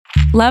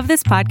Love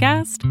this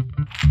podcast?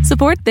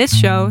 Support this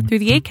show through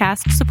the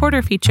Acast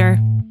supporter feature.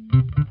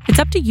 It's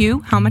up to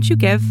you how much you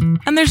give,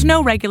 and there's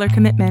no regular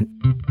commitment.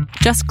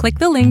 Just click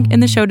the link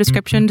in the show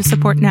description to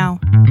support now.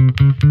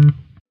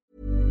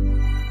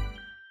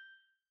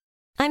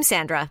 I'm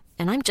Sandra,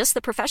 and I'm just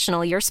the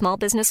professional your small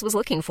business was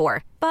looking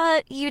for.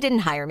 But you didn't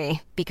hire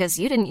me because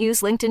you didn't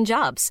use LinkedIn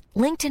Jobs.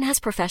 LinkedIn has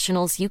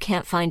professionals you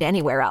can't find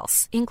anywhere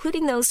else,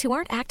 including those who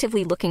aren't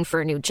actively looking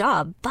for a new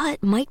job,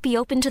 but might be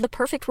open to the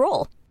perfect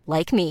role,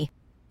 like me.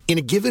 In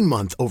a given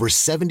month, over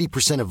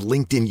 70% of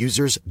LinkedIn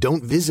users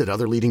don't visit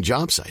other leading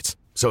job sites.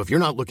 So if you're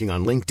not looking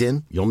on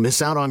LinkedIn, you'll miss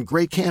out on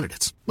great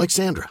candidates like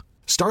Sandra.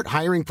 Start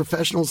hiring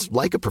professionals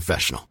like a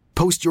professional.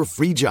 Post your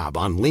free job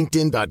on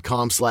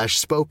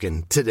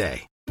linkedin.com/spoken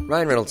today.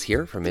 Ryan Reynolds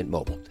here from Mint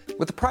Mobile.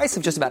 With the price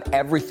of just about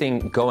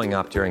everything going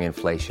up during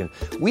inflation,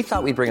 we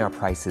thought we'd bring our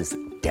prices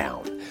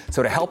down.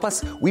 So to help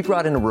us, we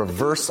brought in a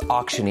reverse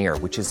auctioneer,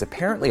 which is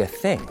apparently a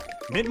thing.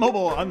 Mint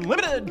Mobile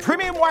Unlimited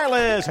Premium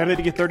Wireless. How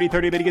to get 30,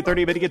 30, bit to get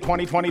 30, bit to get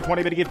 20, 20,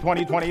 20, bit to get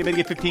 20, 20, bit to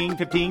get 15,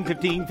 15,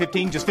 15,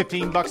 15, just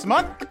 $15 a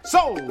month?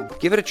 Sold!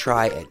 Give it a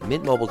try at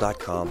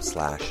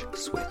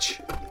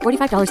mintmobile.com/switch.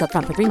 $45 up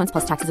front for 3 months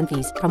plus taxes and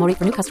fees. Promo rate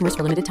for new customers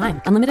for limited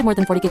time. Unlimited more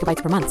than 40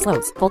 gigabytes per month.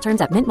 Slows full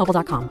terms at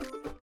mintmobile.com.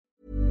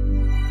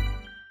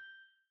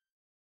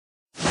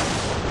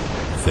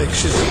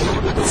 Fiction,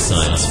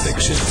 science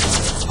fiction,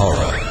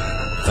 horror,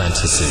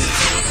 fantasy,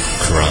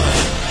 crime,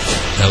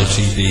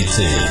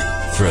 LGBT,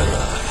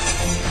 thriller.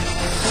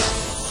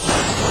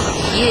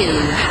 You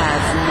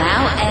have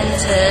now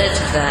entered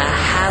the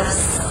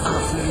House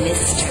of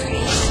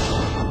Mystery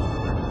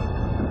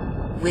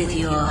with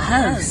your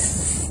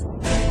hosts,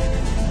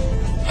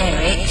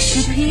 Eric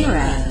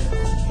Shapiro,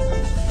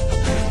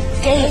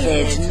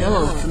 David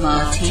North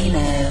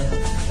Martino,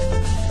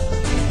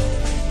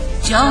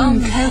 John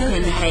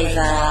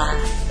Copenhaver,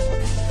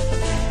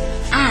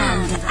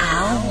 and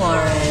Al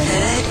Warren.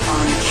 Heard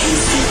on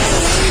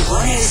KCAA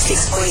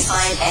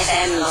 106.5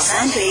 FM Los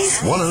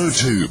Angeles,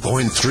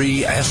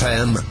 102.3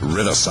 FM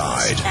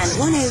Riverside, and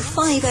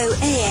 105.0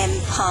 AM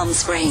Palm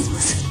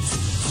Springs.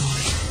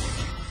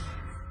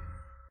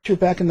 You're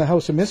back in the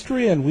House of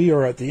Mystery, and we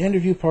are at the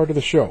interview part of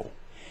the show.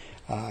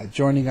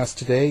 Joining us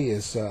today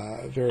is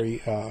a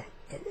very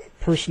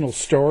personal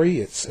story.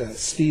 It's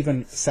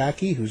Stephen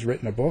Sacchi, who's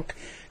written a book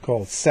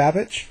called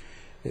Savage.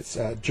 It's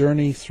a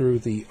journey through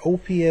the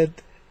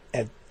opiate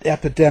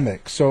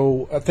epidemic.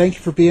 So thank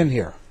you for being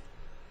here.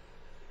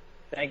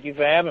 Thank you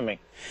for having me.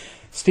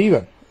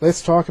 Stephen,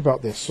 let's talk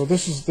about this. So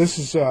this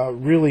is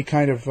really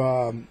kind of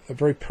a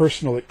very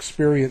personal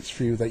experience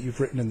for you that you've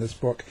written in this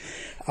book.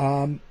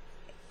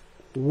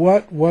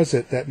 What was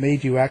it that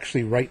made you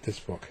actually write this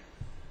book?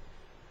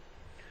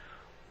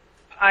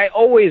 I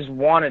always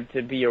wanted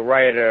to be a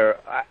writer.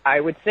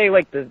 I would say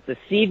like the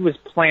seed was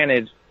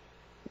planted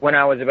when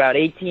I was about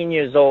 18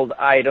 years old.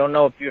 I don't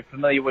know if you're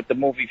familiar with the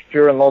movie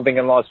Fear and Loathing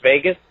in Las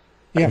Vegas,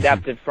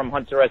 adapted from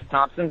Hunter S.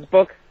 Thompson's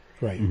book.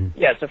 Right. Mm-hmm.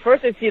 Yeah, so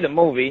first I see the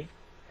movie,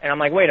 and I'm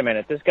like, wait a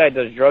minute, this guy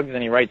does drugs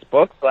and he writes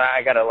books?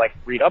 I got to, like,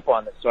 read up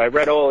on this. So I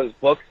read all his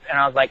books, and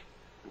I was like,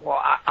 well,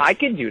 I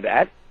could do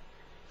that.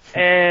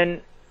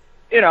 And,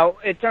 you know,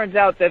 it turns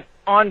out that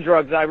on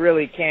drugs I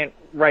really can't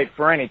write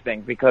for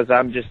anything because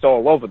I'm just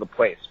all over the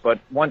place. But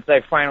once I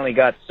finally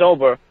got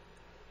sober,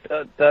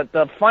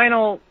 the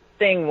final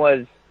thing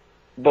was,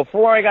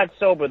 before I got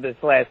sober this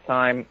last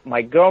time,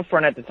 my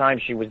girlfriend at the time,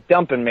 she was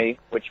dumping me,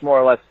 which more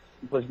or less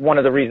was one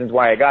of the reasons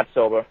why I got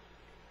sober.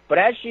 But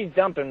as she's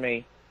dumping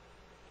me,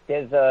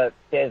 there's a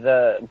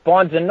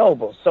Barnes and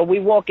Noble. So we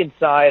walk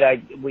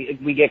inside,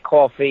 we get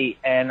coffee,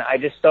 and I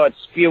just start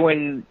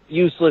spewing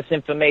useless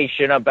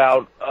information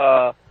about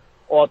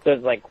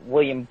authors like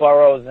William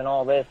Burroughs and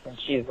all this. And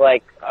she's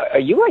like, "Are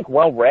you like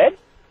well read?"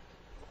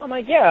 I'm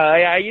like, "Yeah,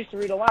 I used to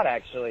read a lot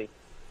actually.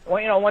 Well,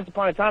 you know, once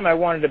upon a time I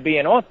wanted to be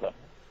an author."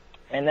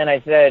 And then I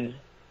said,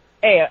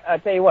 "Hey, I'll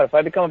tell you what, if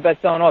I become a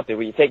best-selling author,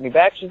 will you take me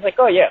back?" She's like,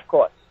 "Oh yeah, of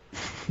course."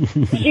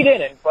 She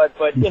didn't, but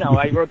you know,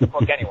 I wrote the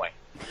book anyway.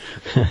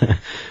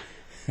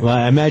 Well,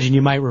 I imagine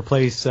you might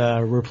replace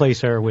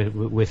her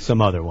with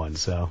some other one,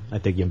 so I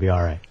think you'll be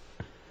all right.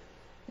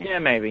 Yeah,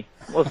 maybe.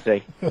 We'll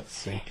see. We'll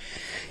see.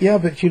 Yeah,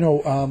 but you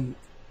know,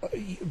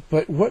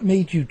 but what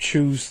made you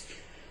choose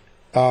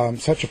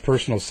such a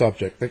personal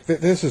subject? Like,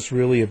 this is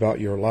really about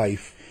your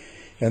life,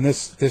 and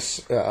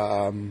this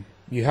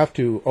you have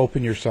to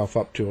open yourself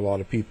up to a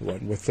lot of people,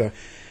 and with the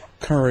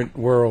current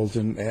world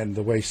and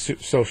the way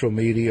social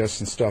media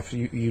and stuff,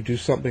 you do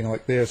something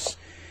like this,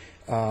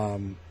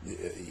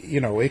 you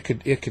know, you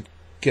could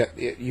get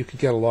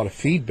a lot of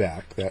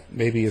feedback that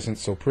maybe isn't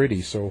so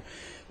pretty. So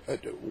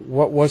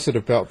what was it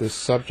about this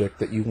subject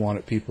that you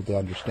wanted people to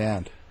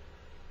understand?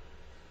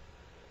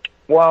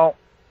 Well,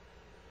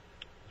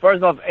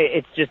 first off,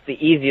 it's just the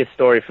easiest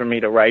story for me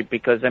to write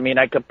because, I mean,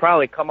 I could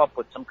probably come up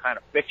with some kind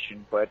of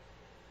fiction, but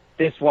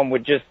this one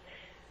would just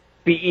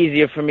be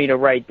easier for me to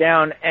write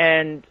down.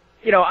 And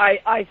you know,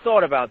 I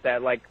thought about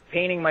that, like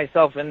painting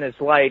myself in this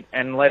light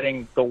and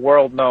letting the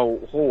world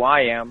know who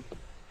I am.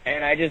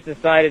 And I just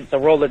decided to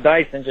roll the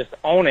dice and just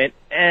own it.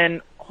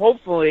 And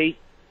hopefully,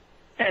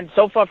 and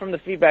so far from the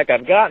feedback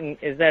I've gotten,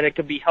 is that it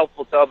could be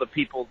helpful to other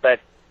people that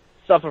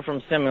suffer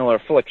from similar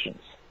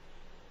afflictions.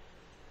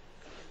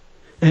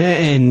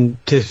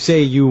 And to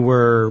say you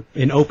were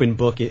an open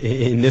book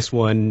in this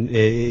one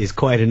is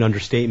quite an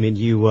understatement.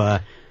 You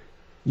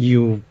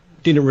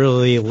didn't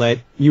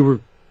really you were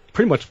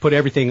pretty much put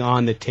everything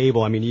on the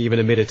table. I mean, you even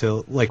admitted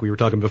to, like we were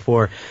talking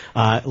before,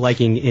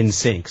 liking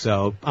NSYNC.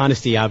 So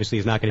honesty obviously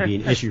is not going to be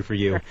an issue for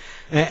you.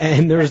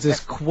 And there's this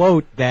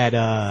quote that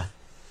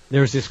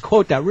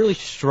really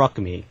struck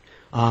me.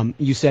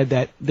 You said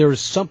that there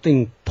was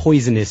something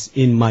poisonous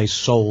in my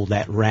soul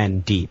that ran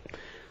deep.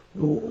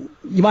 You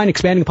mind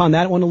expanding upon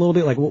that one a little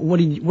bit? Like, what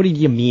did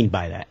you mean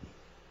by that?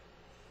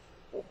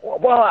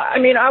 Well, I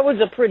mean, I was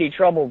a pretty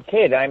troubled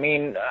kid. I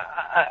mean,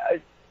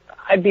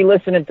 I'd be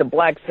listening to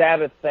Black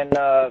Sabbath and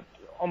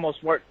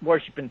almost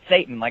worshiping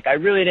Satan. Like, I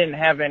really didn't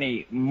have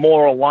any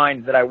moral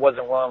lines that I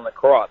wasn't willing to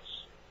cross,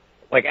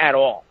 like, at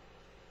all.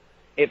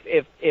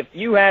 If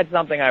you had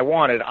something I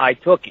wanted, I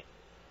took it,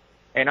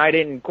 and I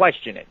didn't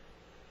question it.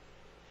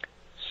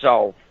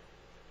 So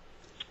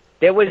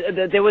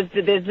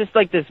there's just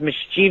like this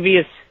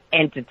mischievous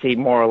entity,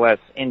 more or less,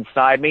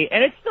 inside me,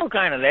 and it's still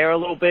kind of there a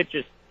little bit,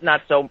 just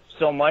not so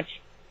much.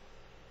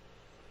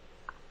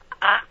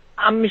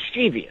 I'm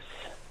mischievous.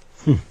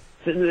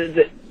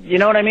 You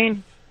know what I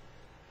mean?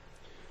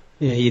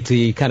 Yeah,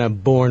 you're kind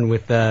of born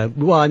with,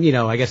 well, you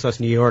know, I guess us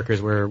New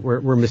Yorkers,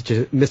 we're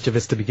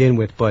mischievous to begin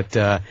with, but,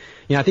 you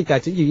know, I think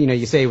that's,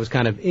 you say it was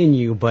kind of in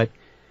you, but,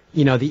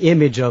 you know, the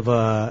image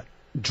of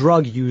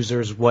drug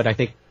users, what I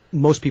think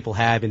most people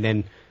have, and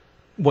then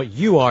what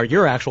you are,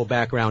 your actual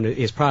background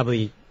is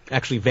probably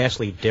actually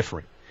vastly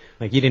different.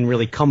 Like, you didn't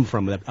really come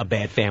from a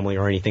bad family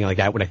or anything like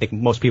that, what I think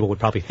most people would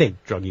probably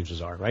think drug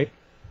users are, right?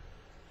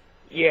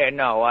 Yeah,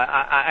 no,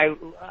 I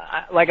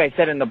like I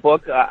said in the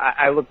book,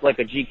 I looked like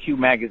a GQ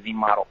magazine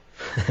model.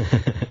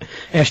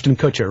 Ashton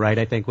Kutcher, right?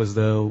 I think was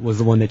the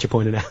one that you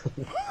pointed out.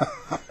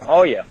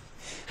 Oh yeah.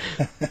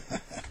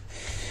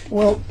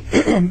 Well,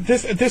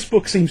 this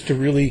book seems to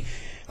really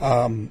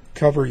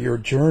cover your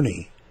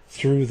journey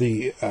through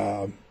the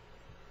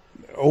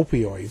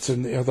opioids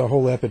and the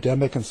whole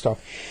epidemic and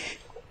stuff.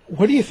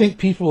 What do you think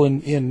people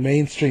in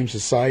mainstream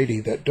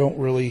society that don't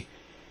really,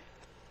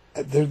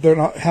 they're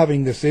not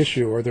having this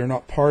issue, or they're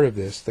not part of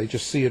this, they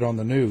just see it on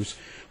the news,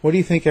 what do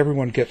you think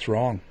everyone gets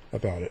wrong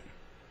about it?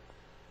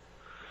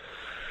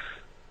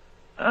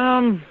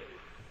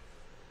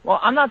 Well,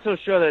 I'm not so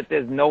sure that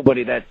there's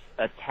nobody that's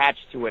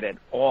attached to it at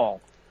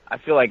all. I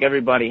feel like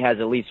everybody has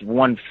at least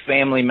one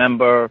family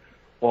member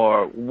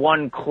or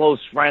one close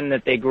friend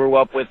that they grew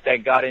up with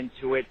that got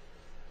into it.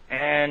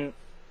 And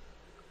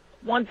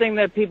one thing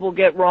that people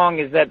get wrong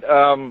is that,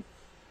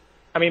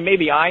 I mean,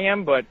 maybe I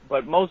am, but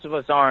most of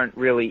us aren't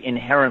really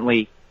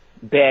inherently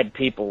bad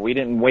people. We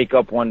didn't wake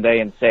up one day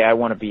and say, I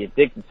want to be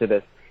addicted to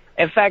this.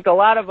 In fact, a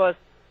lot of us,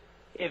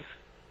 if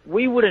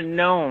we would have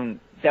known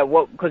that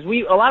because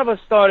a lot of us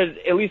started,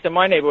 at least in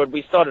my neighborhood,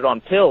 we started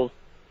on pills.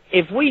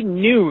 If we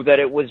knew that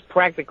it was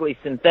practically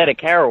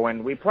synthetic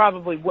heroin, we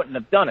probably wouldn't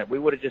have done it. We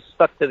would have just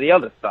stuck to the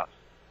other stuff.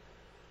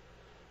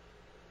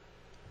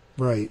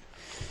 Right.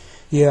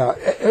 Yeah.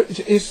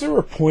 Is there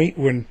a point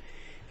when,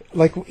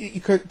 like,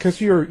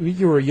 because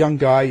you're a young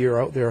guy,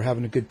 you're out there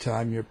having a good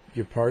time,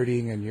 you're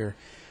partying and you're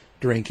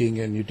drinking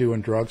and you're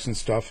doing drugs and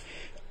stuff.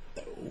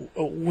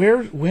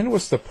 When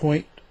was the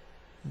point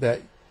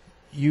that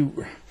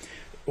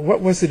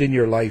what was it in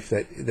your life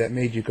that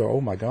made you go,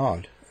 oh my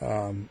God,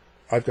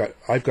 I've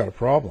got a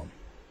problem?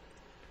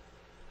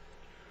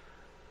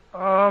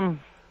 Well,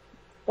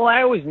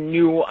 I always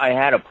knew I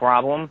had a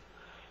problem.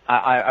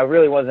 I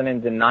really wasn't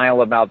in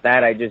denial about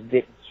that. I just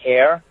didn't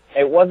care.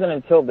 It wasn't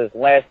until this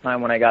last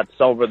time when I got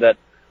sober that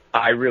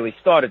I really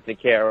started to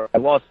care. I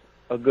lost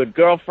a good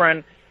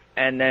girlfriend,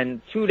 and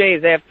then 2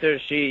 days after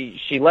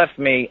she left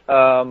me,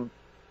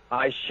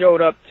 I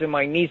showed up to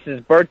my niece's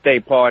birthday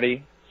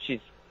party.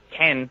 She's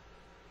 10,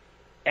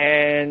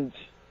 and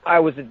I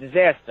was a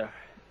disaster.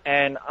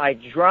 And I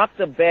dropped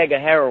a bag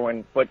of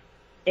heroin, but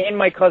in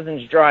my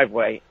cousin's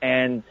driveway,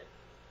 and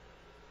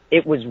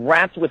it was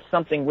wrapped with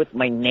something with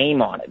my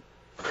name on it.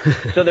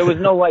 So there was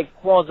no,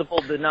 like, plausible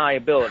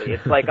deniability.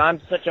 It's like I'm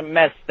such a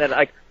mess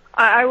that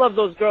I love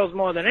those girls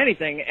more than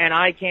anything, and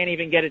I can't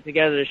even get it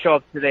together to show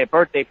up to their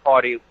birthday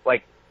party,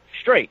 like,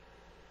 straight.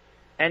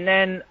 And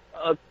then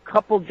a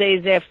couple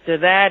days after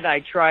that,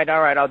 I tried,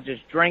 all right, I'll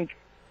just drink.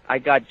 I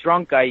got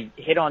drunk. I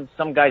hit on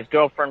some guy's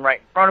girlfriend right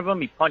in front of him.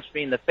 He punched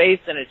me in the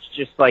face, and it's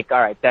just like, all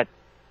right, that's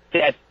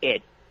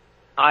it.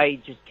 I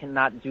just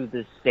cannot do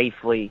this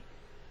safely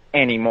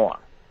anymore.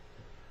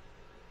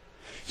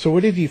 So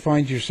what did you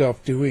find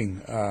yourself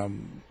doing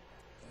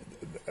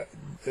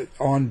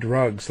on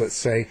drugs, let's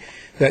say,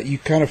 that you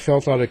kind of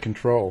felt out of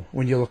control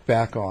when you look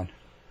back on?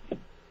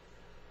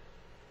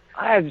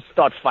 I would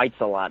start fights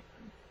a lot.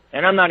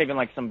 And I'm not even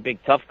like some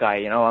big tough guy,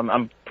 you know.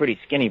 I'm pretty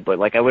skinny, but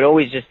like I would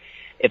always just,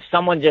 if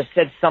someone just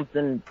said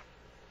something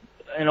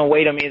in a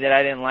way to me that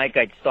I didn't like,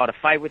 I'd start a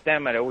fight with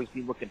them. I'd always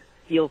be looking to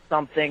steal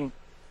something.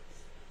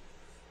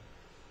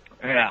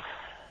 Yeah.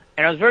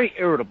 and I was very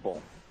irritable.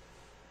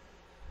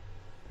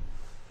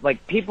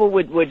 Like, people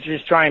would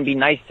just try and be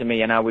nice to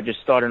me, and I would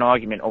just start an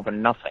argument over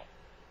nothing.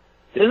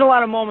 There's a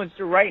lot of moments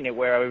through writing it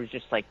where I was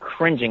just, like,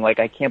 cringing, like,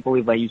 I can't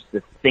believe I used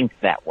to think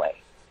that way.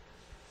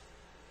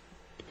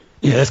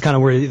 Yeah, that's kind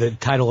of where the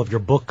title of your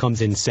book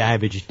comes in,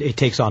 Savage. It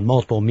takes on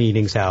multiple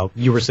meanings, how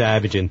you were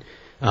savage and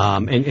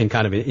kind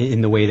of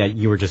in the way that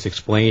you were just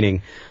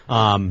explaining.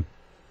 And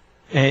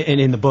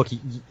in the book,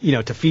 you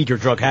know, to feed your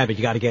drug habit,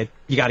 you got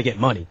to get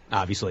money,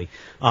 obviously,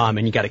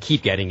 and you got to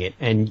keep getting it.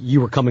 And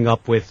you were coming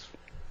up with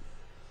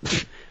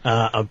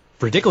a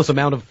ridiculous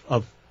amount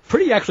of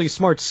pretty actually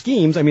smart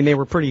schemes. I mean, they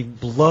were pretty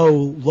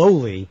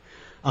lowly,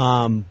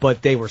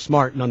 but they were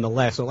smart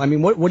nonetheless. So, I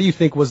mean, what do you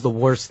think was the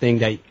worst thing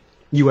that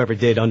you ever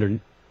did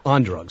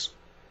on drugs?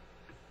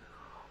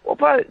 Well,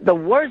 probably the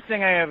worst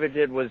thing I ever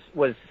did was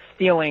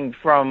stealing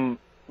from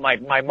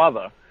my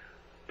mother.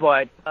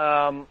 But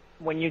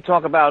when you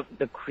talk about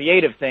the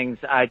creative things,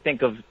 I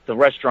think of the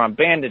Restaurant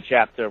Bandit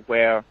chapter,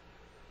 where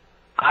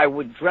I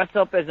would dress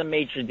up as a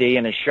maitre d'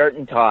 in a shirt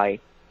and tie,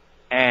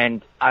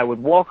 and I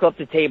would walk up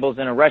to tables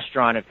in a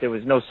restaurant if there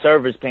was no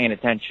servers paying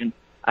attention.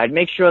 I'd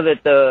make sure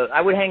that I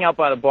would hang out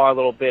by the bar a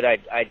little bit.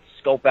 I'd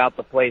scope out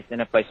the place,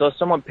 and if I saw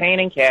someone paying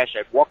in cash,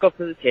 I'd walk up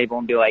to the table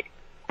and be like,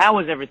 "How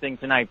was everything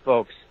tonight,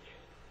 folks?"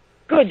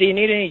 "Good. Do you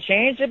need any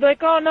change?" They'd be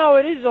like, "Oh, no,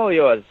 it is all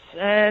yours."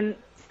 And,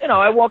 you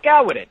know, I walk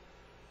out with it.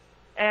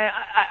 And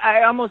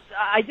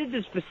I did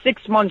this for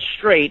 6 months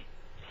straight,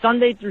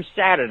 Sunday through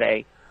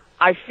Saturday.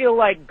 I feel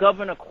like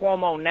Governor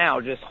Cuomo now,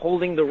 just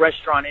holding the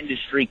restaurant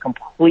industry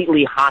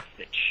completely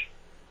hostage.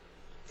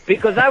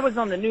 Because I was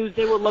on the news,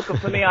 they were looking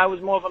for me. I was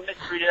more of a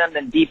mystery to them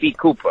than D.B.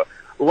 Cooper.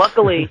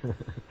 Luckily,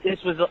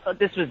 this was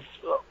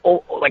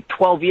like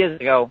 12 years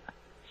ago,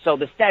 so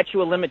the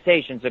statute of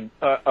limitations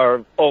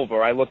are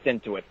over. I looked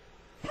into it.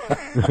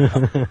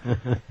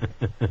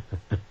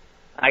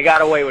 I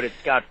got away with it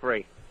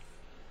scot-free.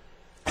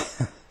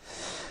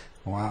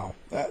 Wow.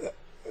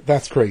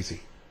 That's crazy.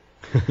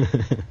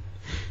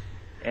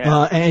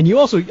 Yeah. And you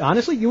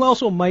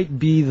also might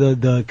be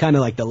the kind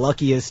of like the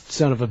luckiest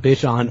son of a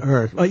bitch on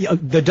earth.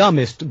 The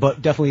dumbest,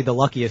 but definitely the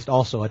luckiest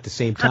also at the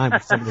same time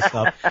with some of the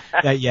stuff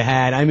that you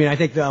had. I mean, I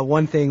think the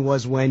one thing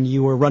was when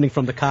you were running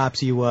from the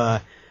cops, you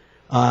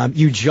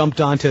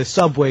jumped onto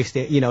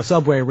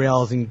subway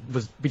rails and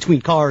was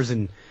between cars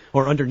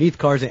or underneath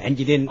cars, and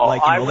you didn't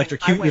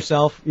electrocute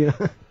yourself. You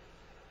know?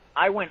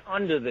 I went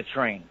under the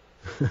train.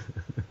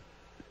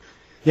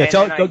 Yeah,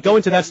 go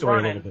into that story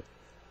a little bit.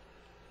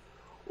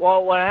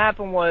 Well, what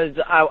happened was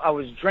I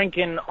was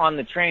drinking on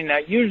the train. Now,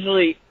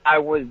 usually I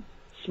was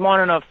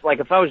smart enough, like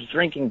if I was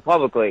drinking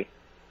publicly,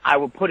 I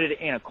would put it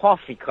in a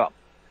coffee cup.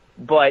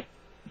 But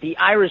the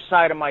Irish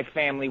side of my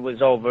family was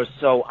over,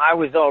 so I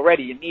was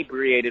already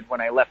inebriated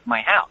when I left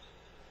my house.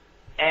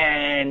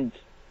 And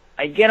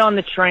I get on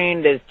the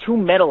train, there's two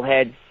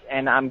metalheads,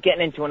 and I'm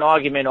getting into an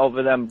argument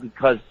over them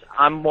because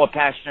I'm more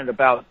passionate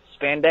about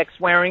spandex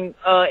wearing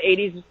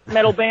 80s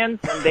metal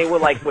bands, and they were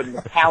like with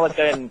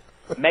Metallica and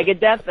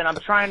Megadeth, and I'm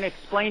trying to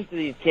explain to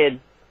these kids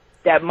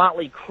that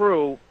Motley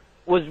Crue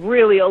was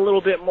really a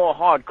little bit more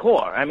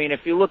hardcore. I mean,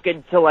 if you look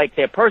into like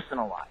their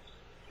personal lives.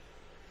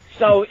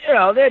 So, you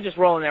know, they're just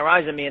rolling their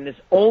eyes at me, and this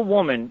old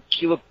woman,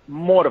 she looked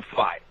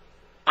mortified.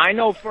 I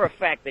know for a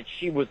fact that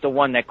she was the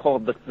one that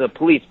called the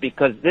police,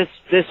 because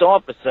this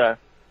officer,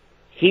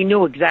 he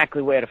knew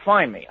exactly where to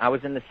find me. I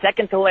was in the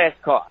second to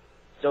last car.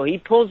 So he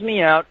pulls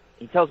me out,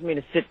 he tells me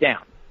to sit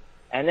down.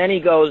 And then he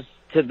goes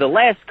to the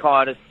last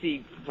car to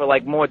see for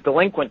like more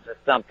delinquents or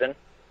something.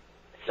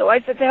 So I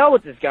said, to hell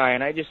with this guy,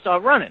 and I just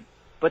started running.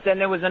 But then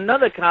there was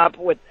another cop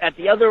at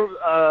the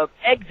other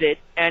exit,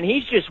 and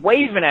he's just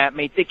waving at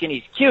me, thinking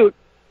he's cute.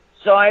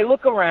 So I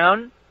look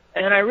around,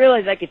 and I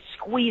realize I could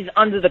squeeze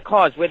under the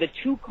cars. Where the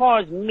two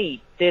cars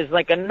meet, there's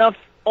like enough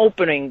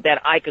opening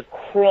that I could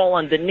crawl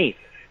underneath.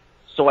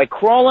 So I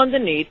crawl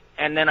underneath,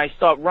 and then I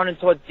start running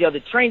towards the other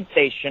train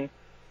station.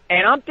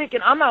 And I'm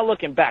thinking, I'm not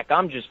looking back.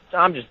 I'm just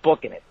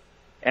booking it.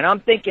 And I'm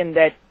thinking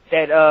that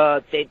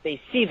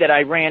they see that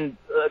I ran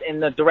in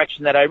the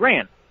direction that I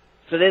ran.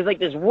 So there's like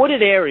this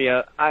wooded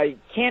area. I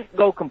can't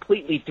go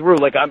completely through.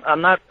 Like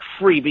I'm not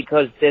free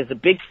because there's a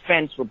big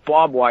fence with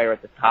barbed wire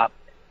at the top.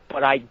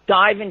 But I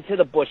dive into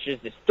the bushes,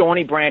 there's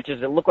thorny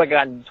branches. It looked like I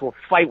got into a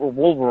fight with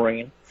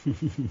Wolverine.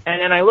 And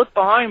then I look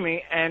behind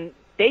me, and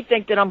they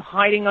think that I'm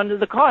hiding under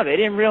the car. They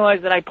didn't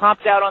realize that I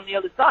popped out on the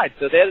other side.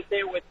 So they're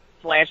there with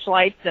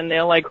flashlights, and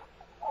they're like,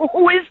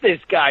 "Who is this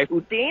guy,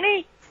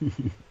 Houdini?"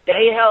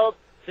 They held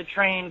the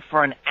train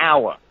for an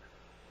hour,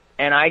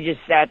 and I just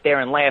sat there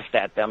and laughed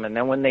at them. And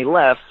then when they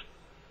left,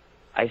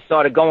 I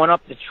started going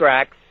up the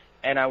tracks,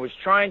 and I was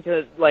trying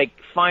to like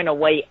find a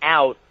way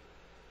out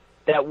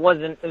that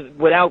wasn't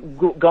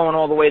without going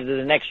all the way to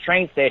the next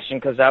train station,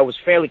 because I was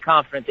fairly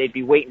confident they'd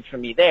be waiting for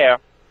me there.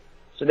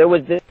 So there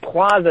was this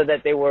plaza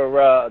that they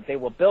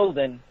were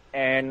building,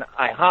 and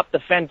I hopped the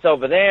fence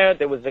over there.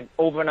 There was an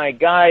overnight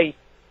guy.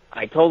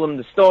 I told him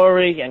the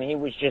story, and he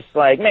was just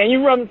like, "Man,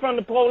 you running from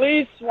the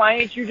police? Why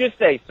ain't you just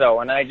say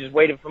so?" And I just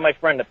waited for my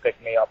friend to pick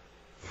me up.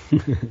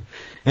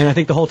 And I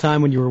think the whole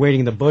time when you were waiting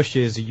in the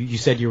bushes, you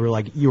said you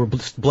were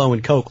just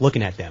blowing coke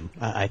looking at them.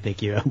 I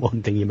think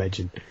one thing you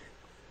mentioned.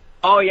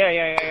 Oh,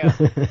 yeah.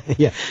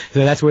 Yeah,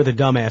 so that's where the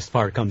dumbass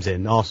part comes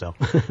in also.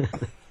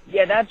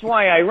 Yeah, that's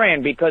why I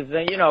ran, because,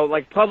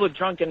 like public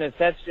drunkenness,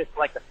 that's just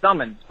like a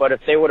summons. But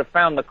if they would have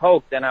found the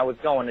coke, then I was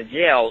going to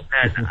jail,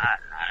 and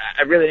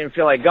I really didn't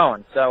feel like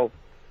going. So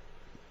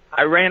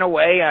I ran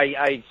away.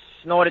 I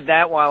snorted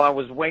that while I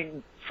was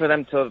waiting for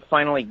them to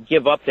finally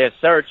give up their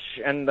search,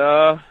 and,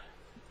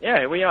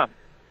 here we are.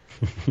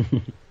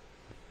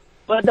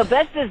 But the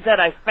best is that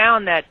I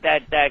found that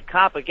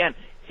cop again.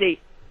 See,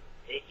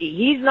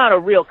 he's not a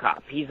real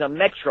cop. He's a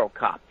metro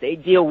cop. They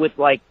deal with,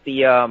 like,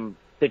 the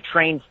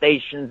train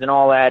stations and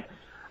all that.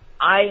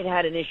 I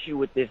had an issue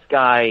with this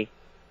guy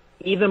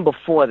even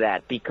before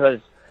that, because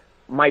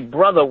my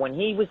brother, when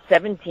he was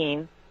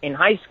 17, in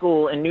high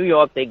school in New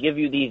York, they give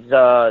you these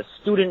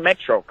student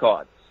metro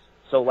cards.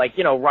 So, like,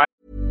 right.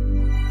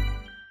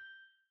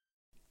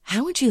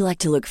 How would you like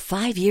to look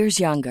 5 years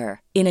younger?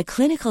 In a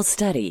clinical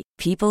study,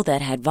 people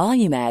that had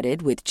volume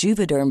added with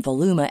Juvederm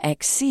Voluma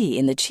XC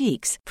in the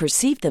cheeks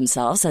perceived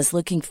themselves as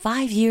looking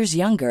 5 years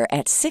younger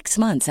at 6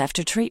 months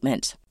after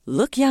treatment.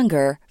 Look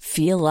younger,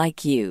 feel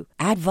like you.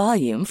 Add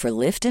volume for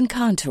lift and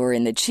contour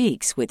in the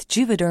cheeks with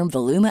Juvederm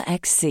Voluma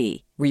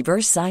XC.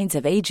 Reverse signs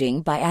of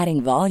aging by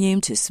adding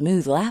volume to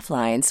smooth laugh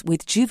lines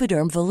with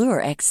Juvederm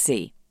Volure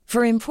XC.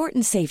 For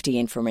important safety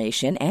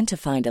information and to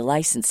find a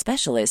licensed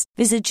specialist,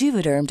 visit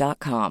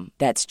Juvederm.com.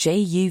 That's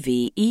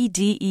JUVEDERM.com.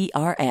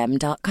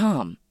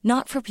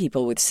 Not for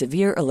people with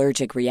severe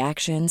allergic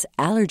reactions,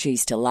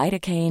 allergies to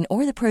lidocaine,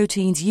 or the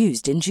proteins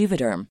used in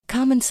Juvederm.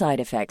 Common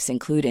side effects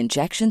include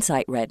injection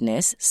site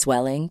redness,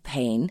 swelling,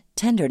 pain,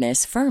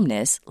 tenderness,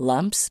 firmness,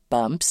 lumps,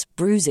 bumps,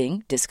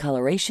 bruising,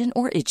 discoloration,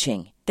 or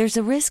itching. There's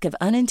a risk of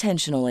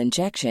unintentional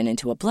injection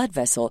into a blood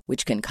vessel,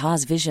 which can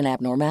cause vision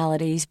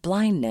abnormalities,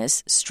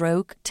 blindness,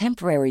 stroke,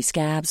 temporary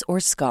scabs,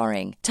 or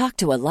scarring. Talk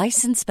to a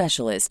licensed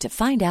specialist to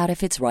find out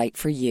if it's right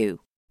for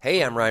you.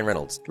 Hey, I'm Ryan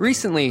Reynolds.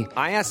 Recently,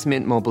 I asked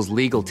Mint Mobile's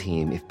legal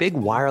team if big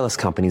wireless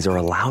companies are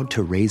allowed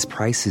to raise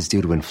prices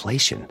due to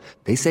inflation.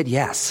 They said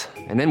yes.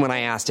 And then when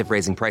I asked if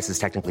raising prices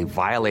technically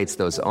violates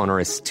those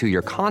onerous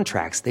two-year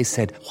contracts, they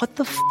said, "What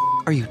the f***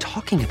 are you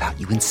talking about,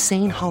 you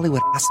insane Hollywood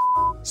ass?"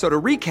 So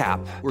to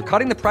recap, we're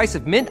cutting the price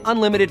of Mint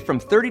Unlimited from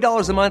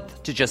 $30 a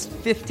month to just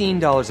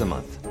 $15 a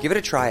month. Give it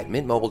a try at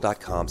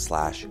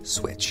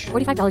mintmobile.com/switch.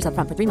 $45 up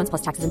front for 3 months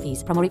plus taxes and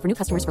fees. Promo rate for new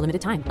customers for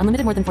limited time.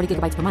 Unlimited more than 40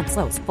 gigabytes per month.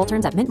 Slows full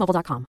terms at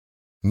mintmobile.com.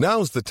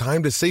 Now's the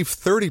time to save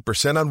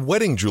 30% on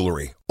wedding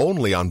jewelry,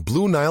 only on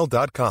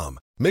BlueNile.com.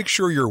 Make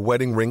sure your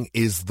wedding ring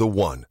is the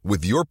one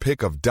with your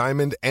pick of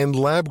diamond and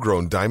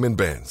lab-grown diamond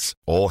bands,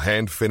 all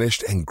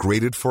hand-finished and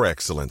graded for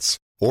excellence.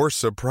 Or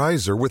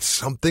surprise her with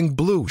something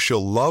blue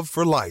she'll love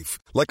for life,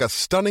 like a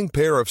stunning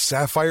pair of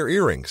sapphire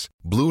earrings.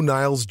 Blue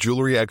Nile's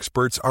jewelry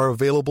experts are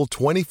available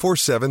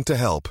 24/7 to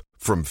help,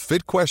 from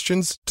fit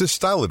questions to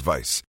style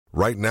advice.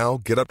 Right now,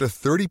 get up to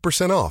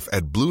 30% off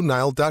at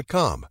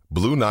BlueNile.com.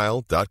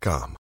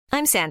 BlueNile.com.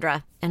 I'm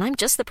Sandra, and I'm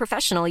just the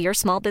professional your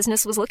small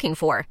business was looking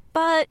for.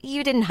 But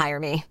you didn't hire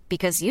me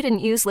because you didn't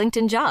use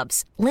LinkedIn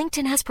Jobs.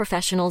 LinkedIn has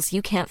professionals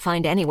you can't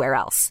find anywhere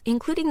else,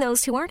 including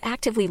those who aren't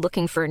actively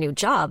looking for a new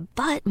job,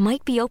 but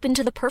might be open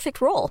to the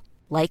perfect role,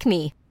 like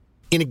me.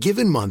 In a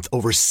given month,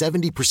 over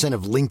 70%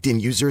 of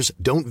LinkedIn users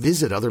don't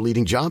visit other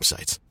leading job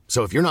sites.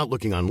 So if you're not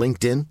looking on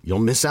LinkedIn, you'll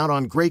miss out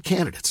on great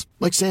candidates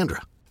like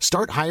Sandra.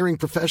 Start hiring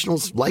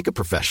professionals like a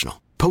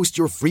professional. Post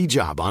your free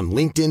job on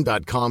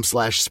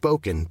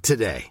linkedin.com/spoken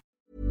today.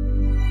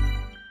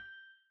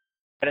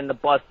 And the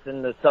bus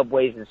and the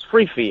subways is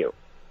free for you.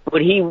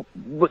 But he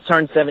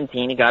turned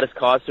 17, he got his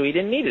car, so he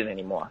didn't need it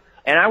anymore.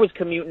 And I was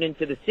commuting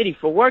into the city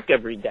for work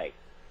every day.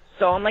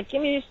 So I'm like,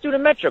 give me your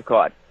student Metro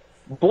card.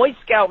 Boy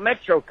Scout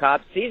Metro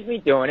cop sees me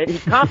doing it, he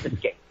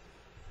confiscates.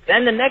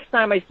 Then the next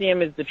time I see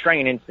him is the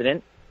train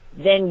incident.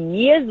 Then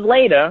years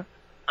later,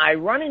 I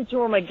run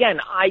into him again.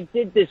 I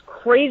did this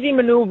crazy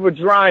maneuver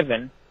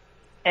driving,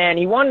 and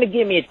he wanted to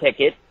give me a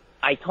ticket.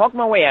 I talked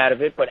my way out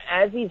of it, but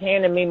as he's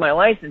handing me my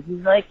license,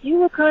 he's like, "You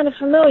look kind of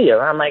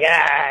familiar." I'm like,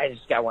 I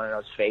just got one of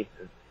those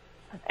faces.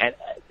 And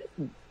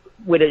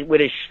with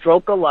a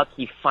stroke of luck,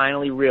 he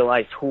finally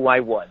realized who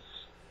I was.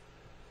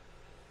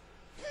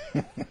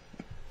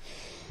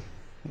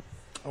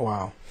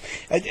 Wow.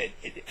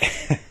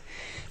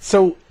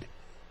 So,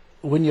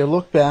 when you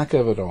look back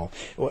of it all,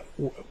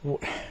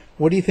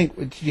 what do you think?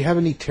 Did you have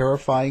any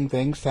terrifying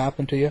things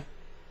happen to you?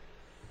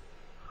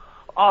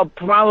 Oh,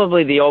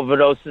 probably the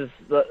overdoses.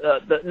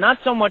 The not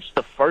so much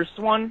the first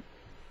one,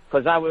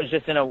 because I was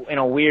just in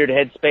a weird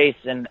headspace,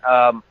 and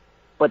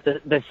but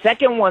the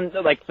second one,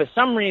 like for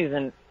some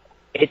reason,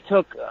 it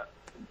took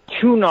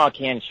 2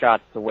 Narcan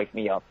shots to wake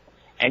me up,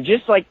 and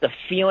just like the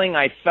feeling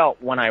I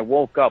felt when I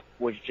woke up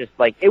was just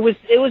like it was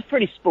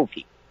pretty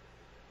spooky.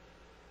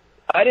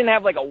 I didn't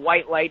have like a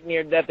white light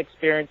near death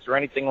experience or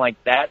anything like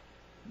that.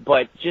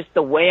 But just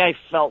the way I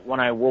felt when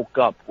I woke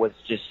up was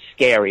just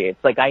scary.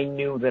 It's like I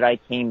knew that I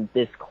came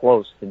this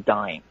close to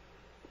dying.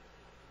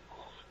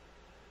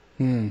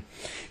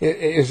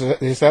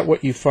 Is that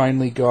what you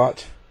finally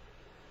got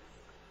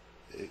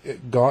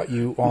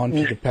you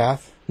onto the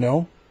path?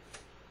 No?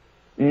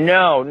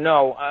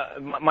 No.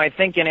 My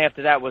thinking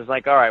after that was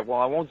like, all right, well,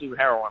 I won't do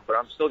heroin, but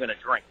I'm still going to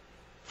drink.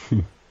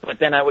 But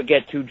then I would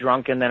get too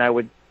drunk, and then I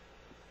would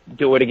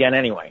do it again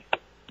anyway.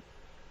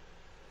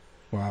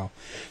 Wow.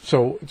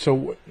 So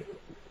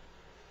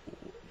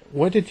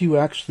what did you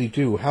actually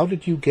do? How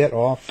did you get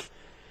off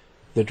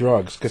the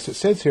drugs? Because it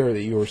says here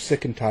that you were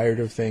sick and tired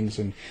of things,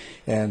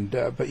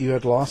 but you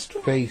had lost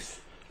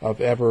faith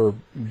of ever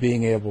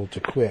being able to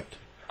quit.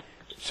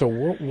 So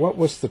what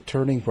was the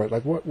turning point?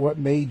 Like, what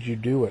made you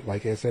do it?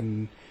 Like, as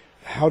in,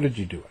 how did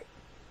you do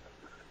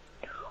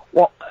it?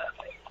 Well,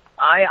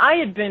 I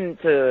had been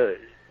to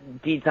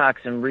detox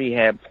and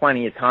rehab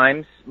plenty of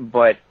times,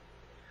 but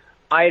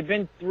I had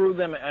been through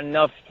them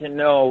enough to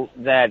know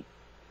that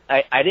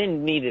I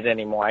didn't need it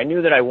anymore. I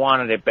knew that I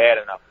wanted it bad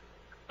enough.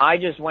 I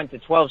just went to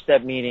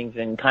 12-step meetings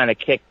and kind of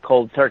kicked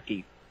cold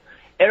turkey.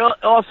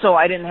 Also,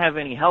 I didn't have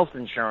any health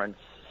insurance,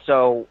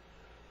 so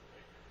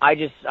I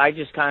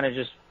just kind of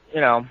just,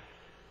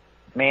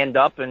 manned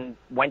up and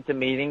went to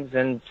meetings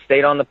and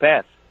stayed on the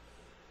path.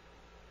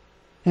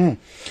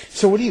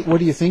 So what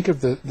do you think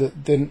of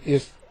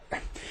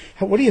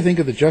what do you think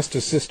of the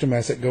justice system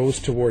as it goes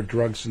toward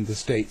drugs in the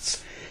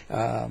States?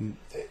 Do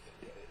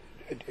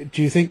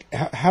you think,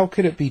 how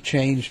could it be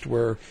changed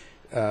where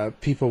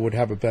people would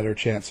have a better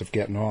chance of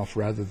getting off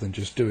rather than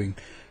just doing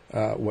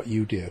what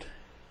you did?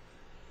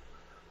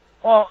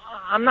 Well,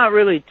 I'm not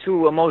really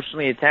too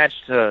emotionally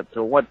attached to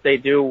what they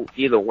do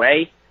either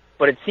way,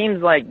 but it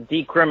seems like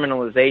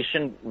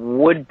decriminalization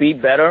would be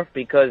better,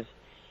 because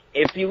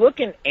if you look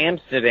in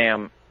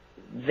Amsterdam,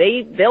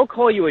 they'll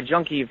call you a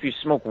junkie if you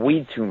smoke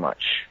weed too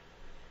much.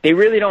 They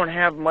really don't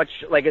have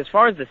much, like, as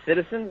far as the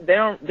citizen,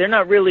 they're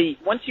not really,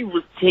 once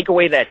you take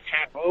away that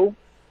taboo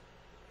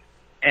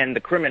and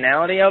the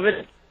criminality of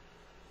it,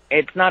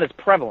 it's not as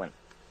prevalent.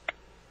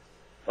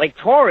 Like,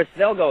 tourists,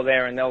 they'll go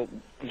there and they'll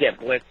get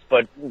blitzed,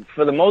 but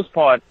for the most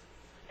part,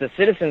 the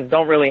citizens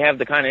don't really have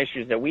the kind of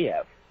issues that we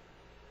have.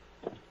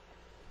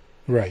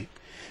 Right.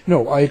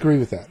 No, I agree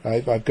with that.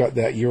 I've got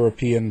that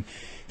European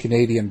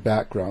Canadian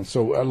background,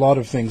 so a lot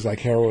of things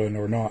like heroin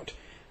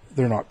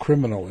they're not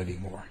criminal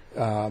anymore.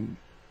 And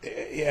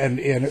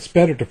it's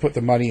better to put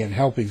the money in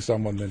helping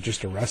someone than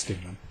just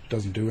arresting them. It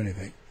doesn't do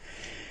anything,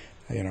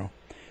 Yeah,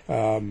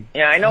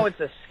 I know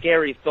it's a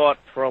scary thought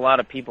for a lot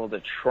of people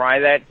to try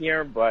that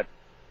here, but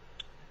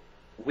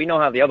we know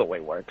how the other way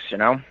works,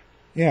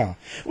 Yeah.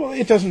 Well,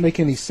 it doesn't make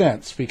any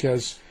sense,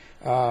 because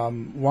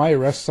why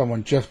arrest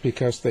someone just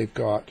because they've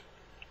got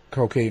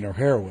cocaine or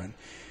heroin?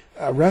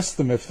 Arrest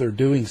them if they're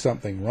doing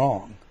something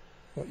wrong,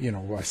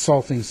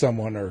 assaulting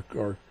someone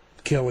or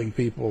killing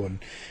people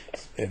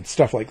and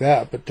stuff like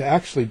that. But to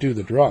actually do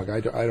the drug, I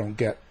don't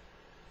get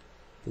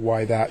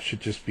why that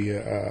should just be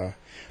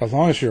as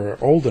long as you're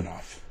old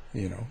enough,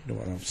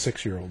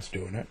 6-year-olds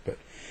doing it. But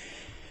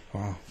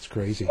wow, it's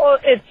crazy. Well,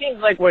 it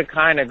seems like we're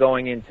kind of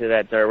going into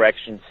that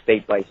direction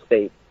state by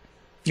state.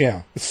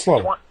 Yeah, it's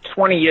slow.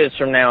 20 years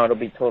from now, it'll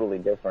be totally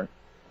different.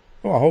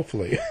 Well,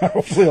 hopefully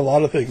a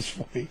lot of things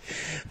will be,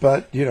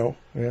 but we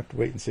have to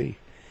wait and see.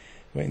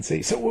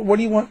 So, what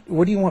do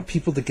you want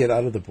people to get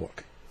out of the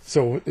book?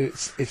 So,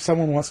 if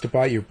someone wants to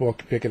buy your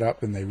book, pick it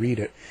up, and they read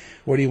it,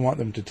 what do you want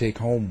them to take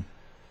home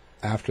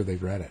after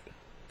they've read it?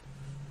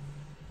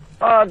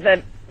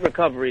 That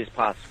recovery is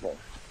possible.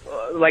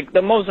 Like,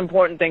 the most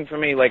important thing for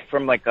me, like,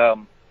 from a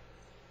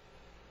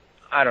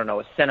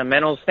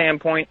sentimental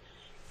standpoint,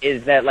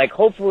 is that, like,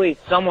 hopefully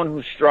someone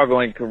who's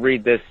struggling could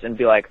read this and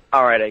be like,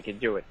 all right, I can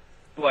do it.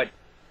 But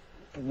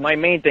my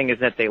main thing is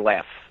that they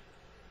laugh,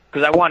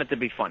 because I want it to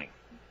be funny.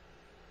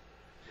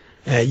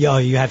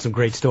 You had some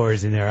great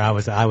stories in there.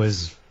 I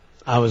was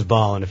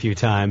balling a few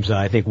times.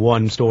 I think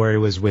one story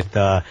was with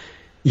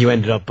you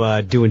ended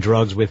up doing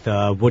drugs with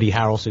Woody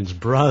Harrelson's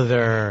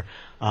brother.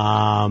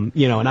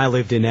 And I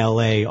lived in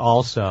L.A.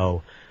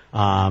 also.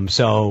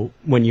 So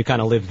when you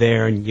kind of live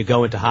there and you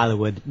go into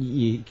Hollywood,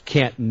 you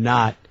can't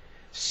not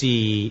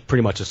see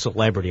pretty much a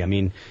celebrity. I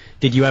mean,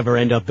 did you ever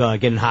end up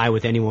getting high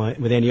with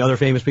any other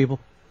famous people?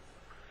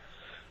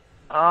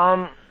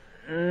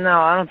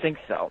 No, I don't think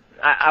so.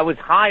 I was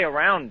high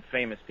around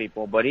famous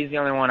people, but he's the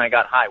only one I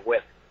got high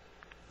with.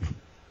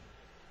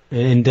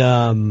 And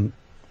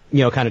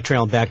kind of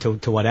trailing back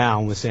to what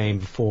Alan was saying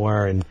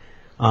before, and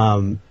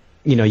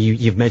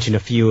you've mentioned a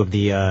few of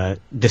the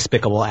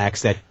despicable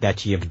acts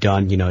that you've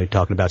done. You're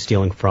talking about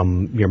stealing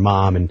from your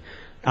mom, and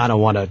I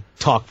don't want to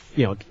talk,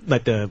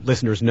 let the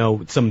listeners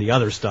know some of the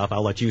other stuff.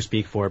 I'll let you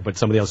speak for it, but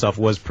some of the other stuff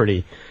was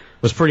pretty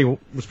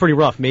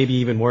rough, maybe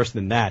even worse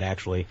than that,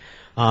 actually.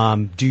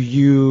 Do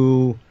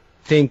you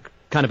think,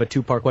 kind of a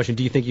two-part question,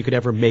 do you think you could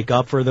ever make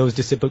up for those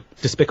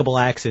despicable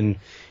acts, and,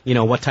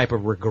 what type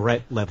of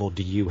regret level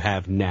do you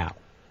have now?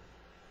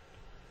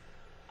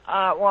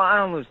 Well, I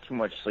don't lose too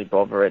much sleep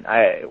over it.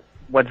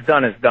 What's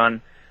done is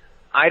done.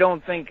 I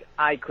don't think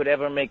I could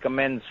ever make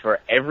amends for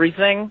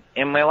everything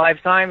in my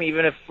lifetime,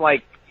 even if,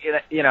 I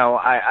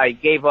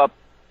gave up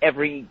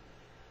every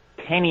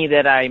penny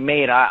that I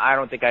made, I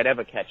don't think I'd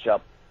ever catch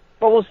up.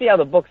 But we'll see how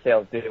the book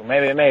sales do.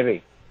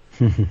 Maybe.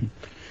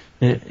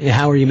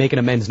 How are you making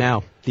amends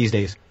now these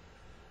days?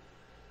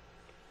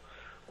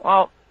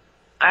 Well,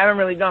 I haven't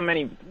really done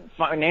many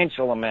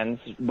financial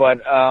amends,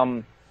 but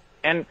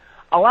and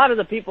a lot of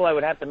the people I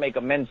would have to make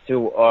amends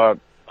to are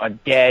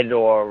dead,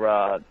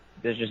 or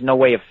there's just no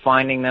way of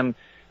finding them.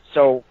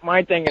 So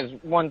my thing is,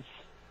 once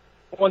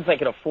I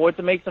could afford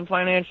to make some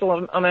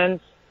financial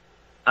amends,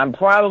 I'm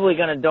probably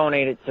going to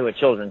donate it to a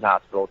children's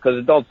hospital, because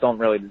adults don't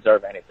really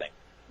deserve anything.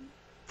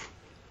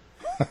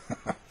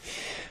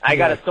 I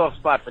got a soft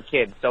spot for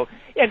kids. So,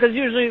 yeah, because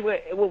usually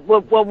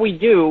what we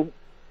do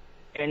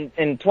in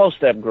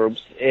 12-step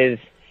groups is,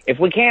 if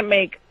we can't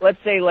make,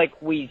 let's say, like,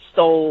 we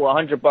stole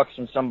 $100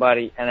 from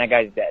somebody and that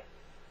guy's dead,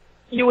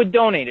 you would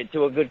donate it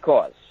to a good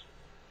cause.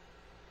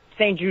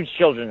 St. Jude's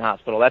Children's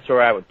Hospital, that's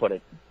where I would put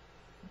it.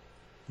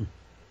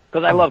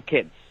 Because I love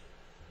kids.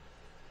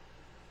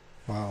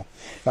 Wow.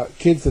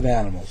 Kids and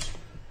animals.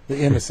 The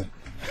innocent.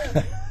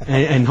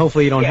 and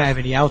hopefully you don't have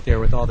any out there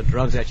with all the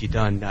drugs that you've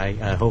done.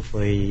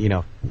 Hopefully,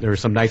 there are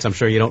some nights I'm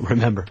sure you don't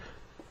remember.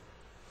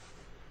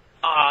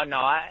 Oh, no,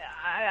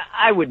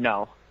 I would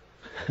know.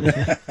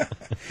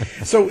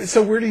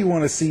 So where do you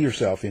want to see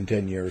yourself in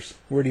 10 years?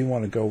 Where do you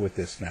want to go with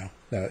this now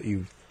that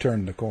you've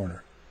turned the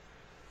corner?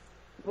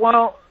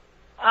 Well,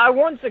 I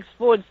once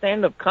explored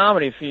stand-up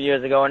comedy a few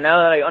years ago, and now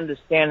that I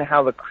understand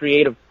how the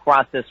creative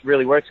process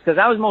really works, because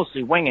I was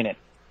mostly winging it.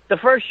 The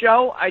first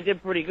show, I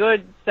did pretty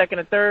good. Second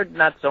and third,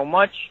 not so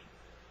much.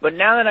 But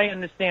now that I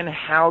understand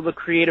how the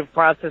creative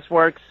process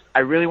works, I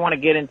really want to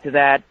get into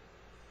that.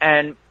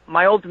 And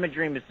my ultimate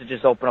dream is to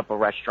just open up a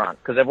restaurant,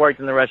 because I've worked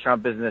in the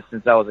restaurant business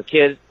since I was a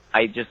kid.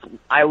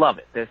 I love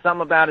it. There's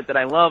something about it that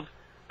I love.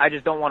 I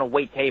just don't want to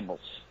wait tables.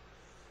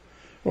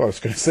 Well, I was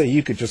going to say,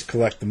 you could just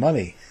collect the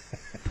money.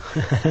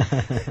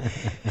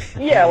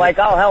 Yeah, like,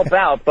 I'll help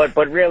out, but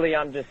really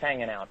I'm just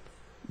hanging out.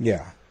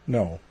 Yeah,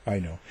 no, I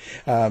know.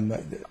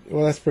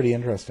 Well, that's pretty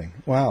interesting.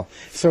 Wow.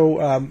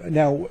 So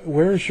now,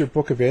 where is your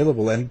book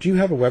available? And do you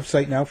have a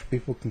website now for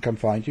people who can come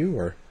find you?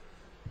 Or?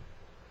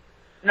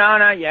 No,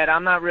 not yet.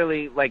 I'm not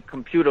really, like,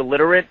 computer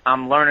literate.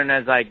 I'm learning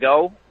as I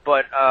go.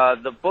 But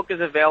the book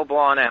is available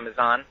on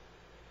Amazon.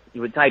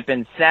 You would type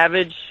in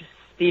Savage,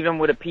 Stephen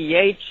with a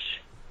PH,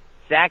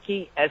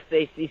 Sacchi,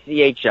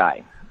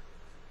 Sacchi.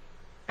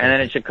 And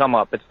then it should come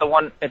up.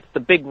 It's the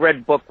big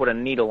red book with a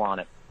needle on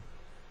it.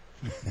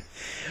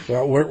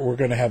 Well, we're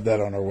going to have that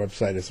on our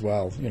website as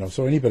well.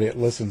 So anybody that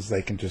listens,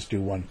 they can just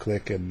do one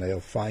click and they'll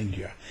find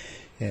you.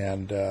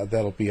 And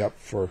that'll be up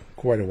for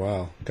quite a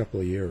while, a couple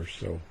of years.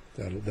 So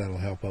that'll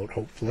help out,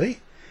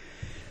 hopefully.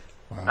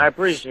 Wow. I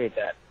appreciate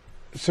that.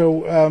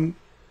 So,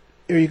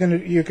 you're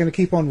gonna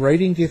keep on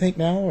writing? Do you think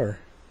now, or?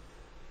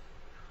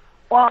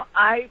 Well,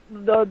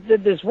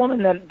 this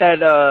woman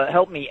that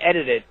helped me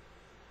edit it,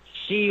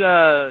 she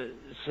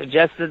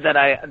suggested that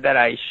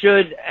I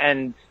should,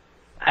 and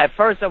at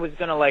first I was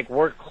gonna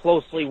work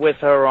closely with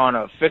her on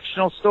a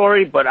fictional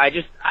story, but I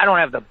don't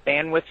have the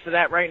bandwidth for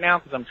that right now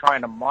because I'm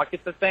trying to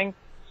market the thing.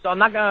 So I'm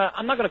not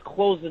gonna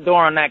close the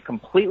door on that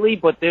completely,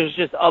 but there's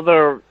just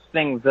other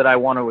things that I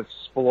want to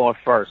explore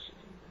first.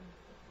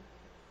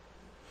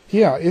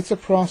 Yeah, it's a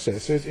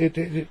process.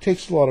 It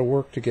takes a lot of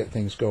work to get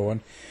things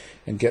going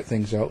and get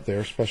things out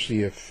there,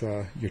 especially if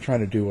you're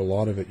trying to do a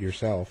lot of it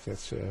yourself.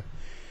 It's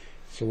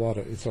a lot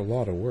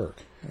of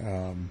work.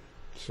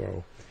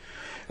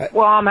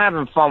 Well, I'm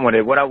having fun with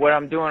it. What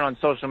I'm doing on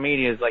social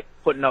media is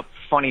putting up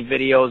funny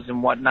videos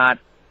and whatnot.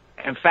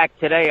 In fact,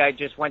 today I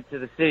just went to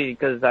the city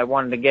because I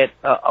wanted to get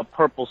a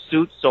purple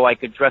suit so I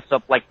could dress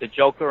up like the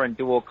Joker and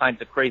do all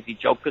kinds of crazy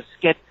Joker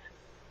skits.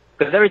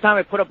 Because every time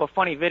I put up a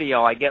funny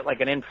video, I get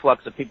an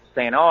influx of people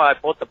saying, "Oh, I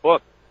bought the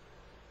book."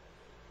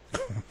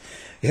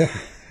 Yeah,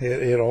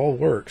 it all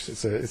works.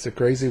 It's a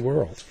crazy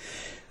world.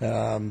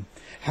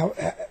 How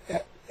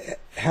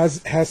has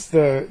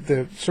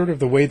the sort of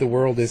the way the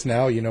world is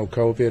now,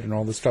 COVID and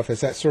all this stuff, has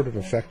that sort of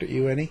affected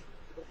you any?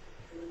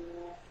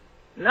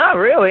 Not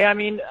really. I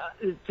mean,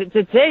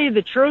 to tell you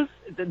the truth,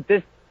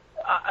 this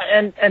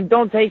and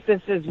don't take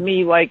this as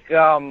me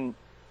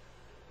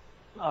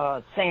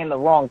saying the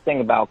wrong thing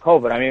about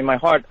COVID. I mean, my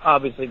heart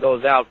obviously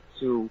goes out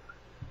to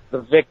the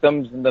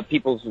victims and the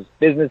people whose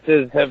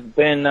businesses have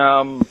been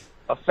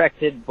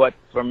affected. But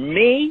for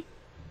me,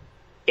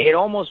 it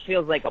almost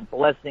feels like a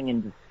blessing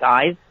in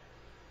disguise.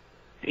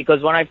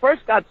 Because when I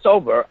first got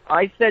sober,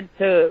 I said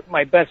to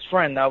my best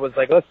friend, I was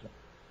like, listen,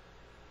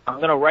 I'm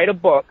going to write a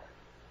book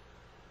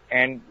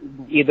and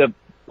either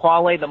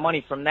parlay the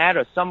money from that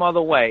or some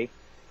other way,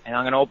 and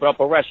I'm going to open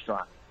up a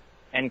restaurant.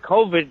 And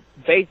COVID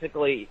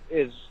basically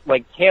is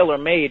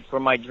tailor-made for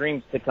my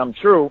dreams to come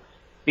true,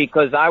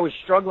 because I was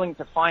struggling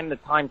to find the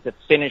time to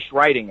finish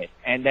writing it.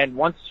 And then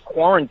once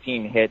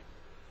quarantine hit,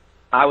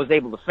 I was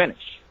able to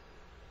finish.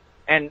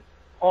 And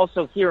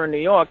also here in New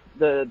York,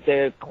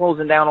 they're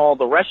closing down all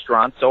the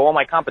restaurants, so all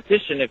my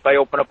competition, if I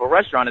open up a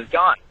restaurant, is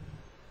gone.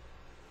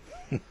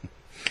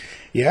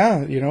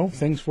 Yeah,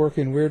 things work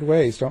in weird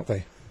ways, don't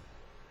they?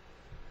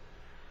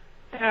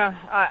 Yeah,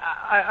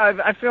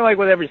 I feel like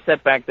with every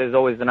setback, there's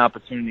always an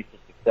opportunity for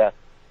success.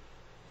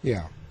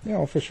 Yeah,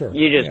 for sure.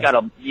 You just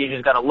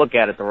gotta look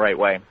at it the right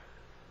way.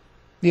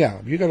 Yeah,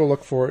 you got to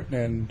look for it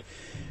and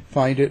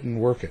find it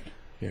and work it.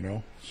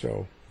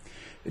 So,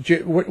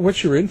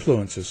 what's your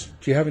influences?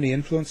 Do you have any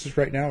influences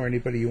right now, or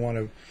anybody you want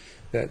to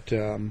that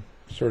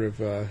sort of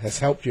has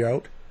helped you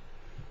out?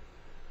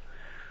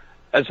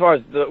 As far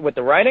as with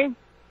the writing?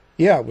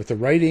 Yeah, with the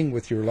writing,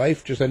 with your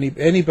life, just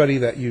anybody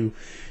that you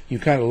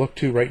kind of look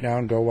to right now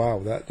and go, wow,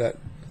 that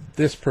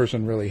this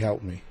person really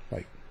helped me.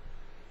 Like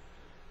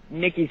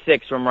Nikki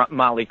Sixx from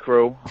Motley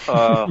Crue,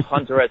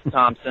 Hunter S.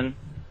 Thompson,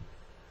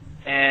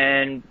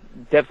 and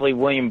definitely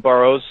William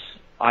Burroughs.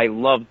 I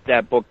loved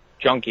that book,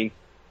 Junkie.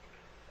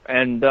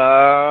 And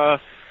as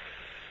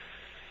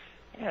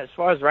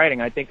far as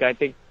writing, I think that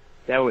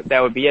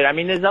would be it. I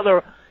mean, there's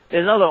other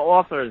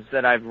authors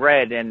that I've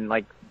read and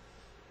like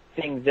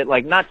things that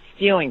like not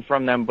stealing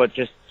from them, but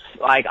just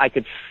like I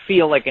could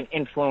feel like an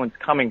influence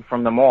coming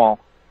from them all.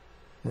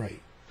 Right.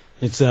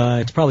 It's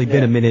probably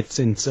been a minute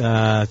since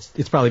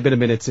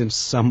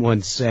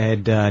someone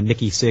said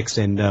Nikki Sixx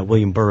and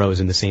William Burroughs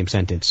in the same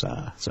sentence.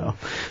 So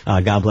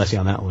God bless you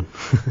on that one.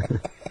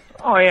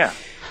 Oh yeah.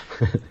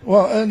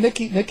 Well,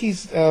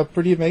 Nicky's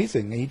pretty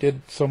amazing. He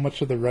did so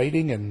much of the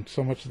writing and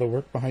so much of the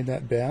work behind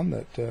that band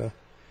that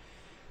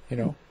he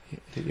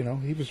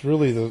was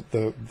really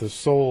the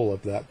soul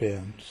of that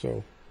band.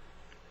 So.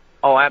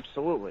 Oh,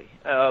 absolutely.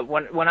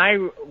 When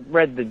I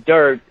read The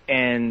Dirt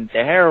and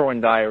The Heroin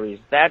Diaries,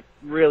 that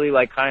really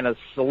like kind of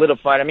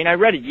solidified. I mean, I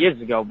read it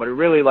years ago, but it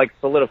really like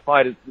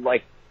solidified it,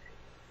 like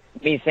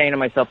me saying to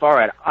myself, "All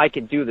right, I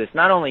could do this.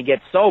 Not only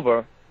get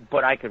sober,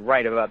 but I could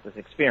write about this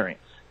experience."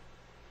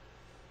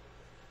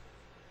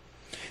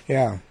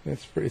 Yeah,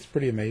 it's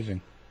pretty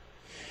amazing.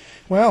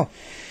 Well,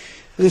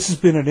 this has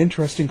been an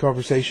interesting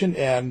conversation,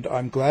 and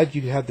I'm glad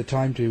you had the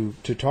time to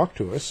talk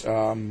to us.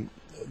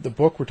 The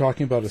book we're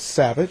talking about is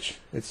Savage.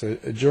 It's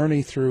a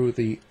journey through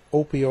the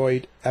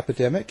opioid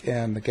epidemic,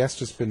 and the guest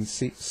has been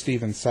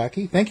Stephen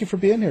Sacchi. Thank you for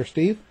being here,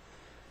 Steve.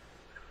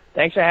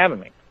 Thanks for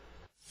having me.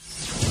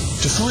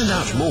 To find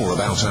out more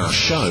about our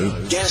show,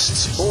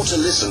 guests, or to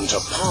listen to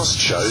past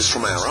shows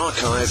from our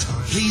archive,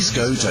 please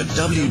go to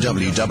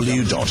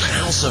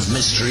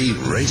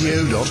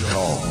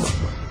www.houseofmysteryradio.com.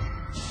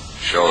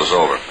 Show's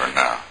over for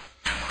now.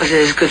 Was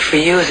it as good for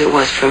you as it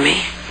was for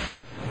me?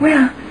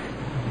 Well,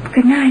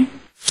 good night.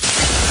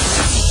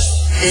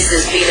 This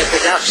has been a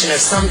production of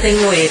Something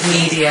Weird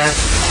Media.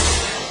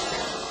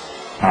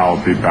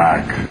 I'll be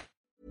back.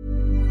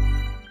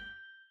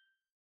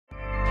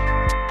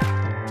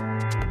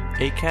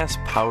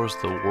 Acast powers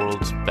the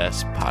world's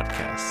best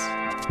podcasts.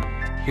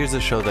 Here's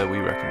a show that we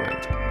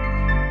recommend.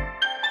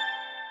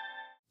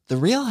 The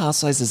Real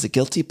Housewives is a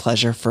guilty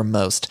pleasure for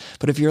most,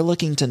 but if you're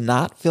looking to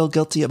not feel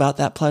guilty about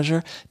that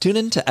pleasure, tune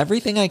in to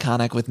Everything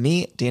Iconic with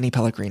me, Danny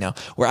Pellegrino,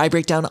 where I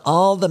break down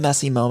all the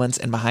messy moments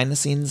and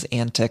behind-the-scenes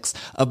antics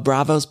of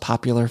Bravo's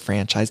popular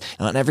franchise.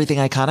 And on Everything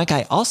Iconic,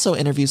 I also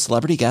interview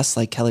celebrity guests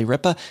like Kelly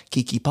Ripa,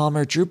 Keke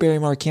Palmer, Drew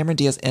Barrymore, Cameron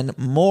Diaz, and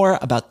more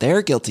about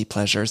their guilty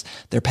pleasures,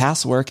 their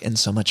past work, and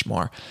so much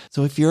more.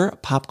 So if you're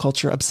pop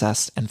culture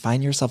obsessed and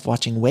find yourself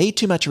watching way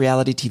too much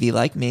reality TV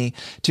like me,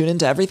 tune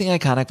into Everything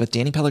Iconic with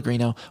Danny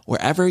Pellegrino,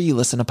 wherever you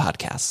listen to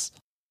podcasts.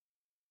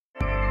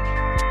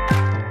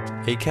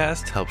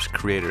 Acast helps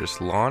creators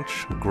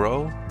launch,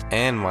 grow,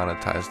 and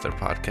monetize their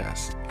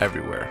podcasts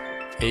everywhere.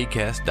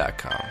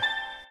 Acast.com.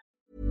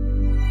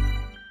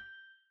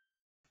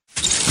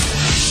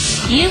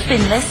 You've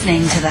been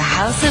listening to the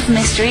House of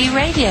Mystery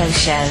radio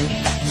show.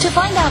 To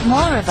find out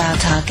more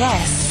about our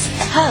guests,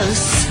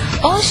 hosts,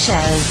 or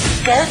shows,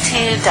 go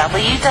to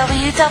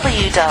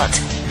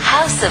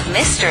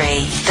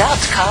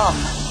www.houseofmystery.com.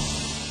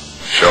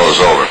 Show's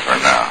over for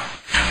now.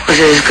 Was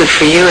it as good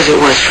for you as it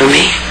was for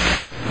me?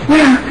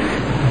 Well,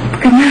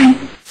 good night.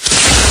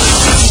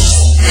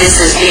 This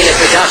has been a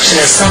production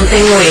of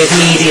Something Weird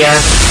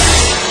Media.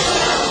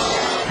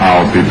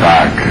 I'll be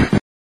back.